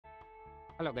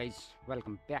Hello guys,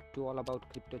 welcome back to All About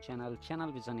Crypto channel.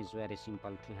 Channel vision is very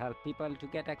simple: to help people to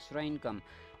get extra income,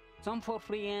 some for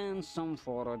free and some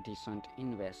for a decent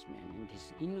investment.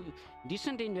 In this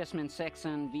decent investment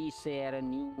section, we share a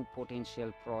new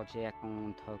potential project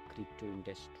on the crypto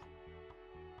industry.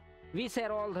 We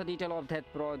share all the detail of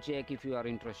that project. If you are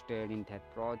interested in that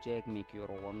project, make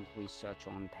your own research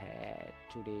on that.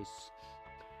 Today's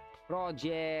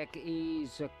project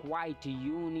is quite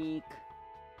unique.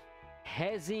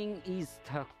 Hashing is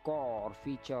the core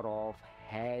feature of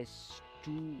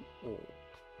Hash2o,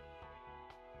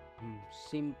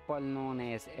 simple known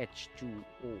as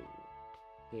H2o.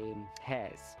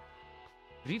 Hash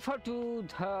refer to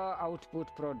the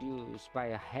output produced by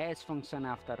a hash function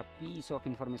after a piece of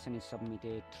information is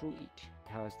submitted through it.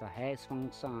 Thus, the hash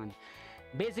function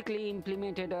basically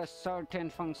implemented a certain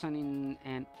function in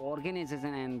an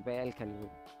organization and well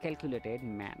calculated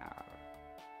manner.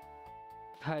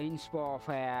 The inspo of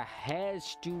a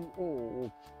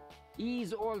Hash2o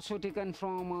is also taken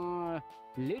from a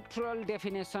literal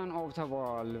definition of the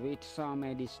word, with some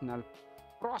additional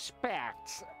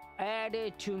prospects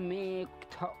added to make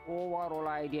the overall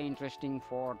idea interesting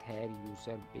for their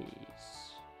user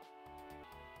base.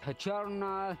 The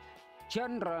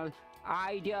general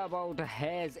idea about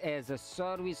hash as a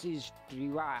service is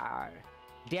derived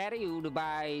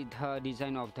by the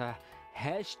design of the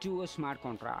Hash2o smart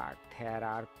contract. There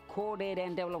are coded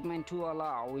and development to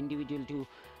allow individual to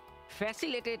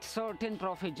facilitate certain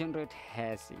profit generate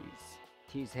hashes.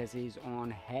 These hashes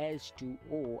on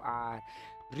Hash2o are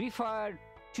referred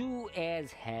to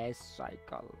as hash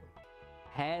cycle.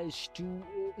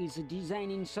 Hash2o is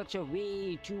designed in such a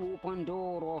way to open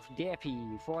door of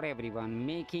DeFi for everyone,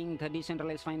 making the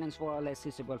decentralized finance world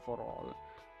accessible for all.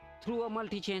 Through a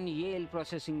multi-chain yield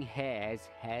processing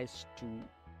Hash2o.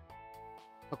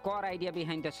 The core idea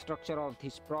behind the structure of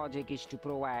this project is to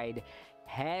provide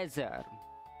Hasher.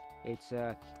 It's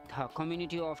the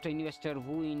community of the investor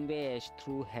who invest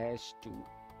through Hash2o.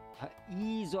 The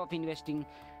ease of investing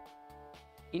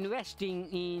in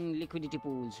liquidity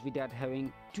pools without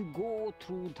having to go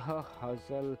through the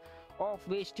hustle of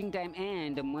wasting time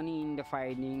and money in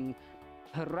finding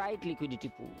the right liquidity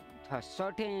pool. A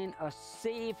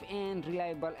safe and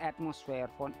reliable atmosphere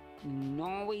for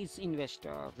novice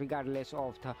investor, regardless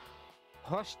of the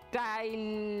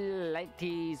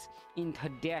hostilities in the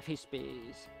DeFi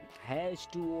space.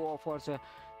 Hash2o offers a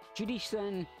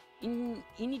judicial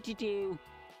initiative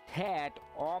that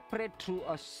operate through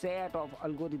a set of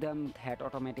algorithms that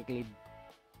automatically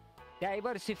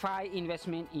diversify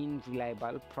investment in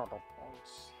reliable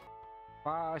protocols.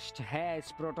 First,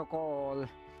 HaaS Protocol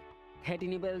that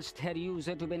enables their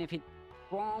user to benefit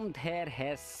from their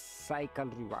hash cycle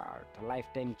reward. A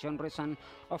lifetime generation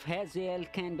of hash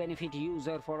yield can benefit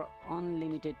user for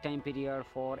unlimited time period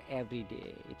for every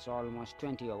day. It's almost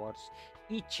 20 hours.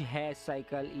 Each hash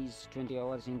cycle is 20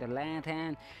 hours in the length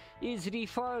and is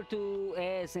referred to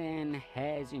as an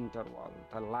hash interval.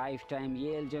 The lifetime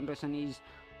yield generation is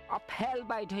upheld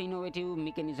by the innovative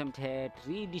mechanism that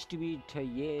redistribute the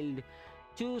yield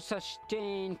to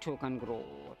sustain token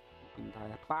growth. In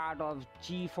the part of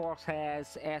G for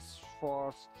hash, S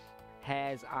for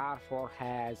hash, R for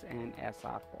hash, and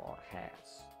SR for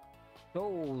hash.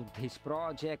 So this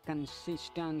project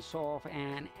consists of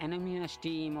an anonymous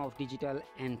team of digital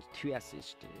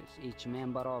enthusiasts. Each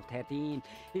member of their team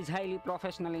is highly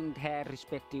professional in their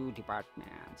respective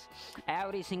departments.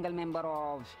 Every single member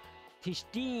of this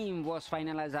team was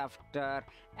finalized after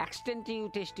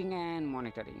extensive testing and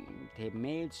monitoring. They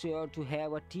made sure to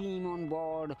have a team on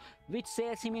board which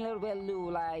share similar value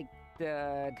like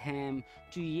them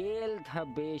to yield the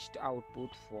best output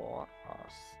for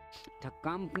us. The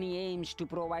company aims to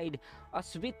provide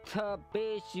us with the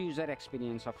best user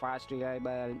experience, a fast,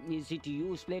 reliable, easy to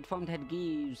use platform that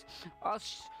gives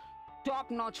us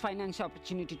top-notch financial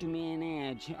opportunity to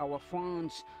manage our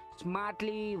funds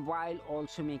smartly while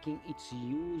also making its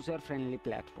user-friendly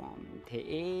platform. They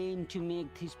aim to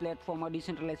make this platform a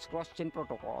decentralized cross-chain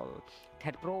protocol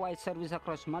that provides service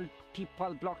across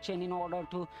multiple blockchain in order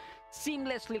to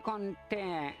seamlessly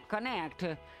connect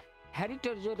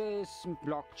heterogeneous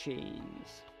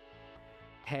blockchains.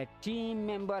 Her team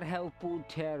members have put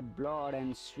their blood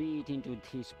and sweat into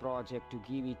this project to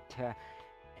give it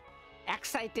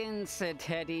excitance that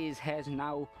has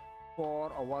now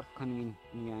for our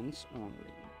convenience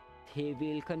only. They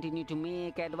will continue to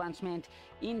make advancements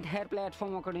in their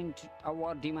platform according to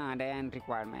our demand and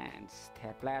requirements.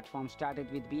 Their platform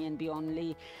started with BNB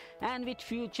only, and with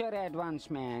future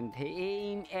advancement, they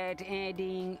aim at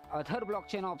adding other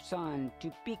blockchain options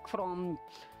to pick from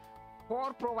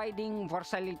for providing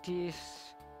versatilities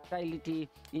versatility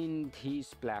in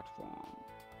this platform.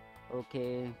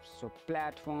 Okay, so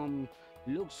platform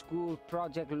looks good,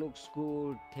 project looks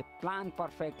good, they plan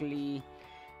perfectly,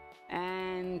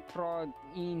 and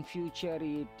in future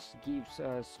it gives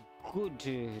us good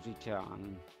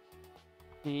return.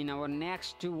 In our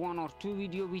next 1 or 2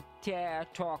 video we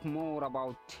talk more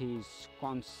about this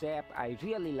concept. I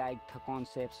really like the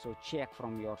concept, so check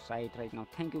from your side right now.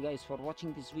 Thank you guys for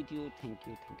watching this video. Thank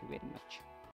you very much.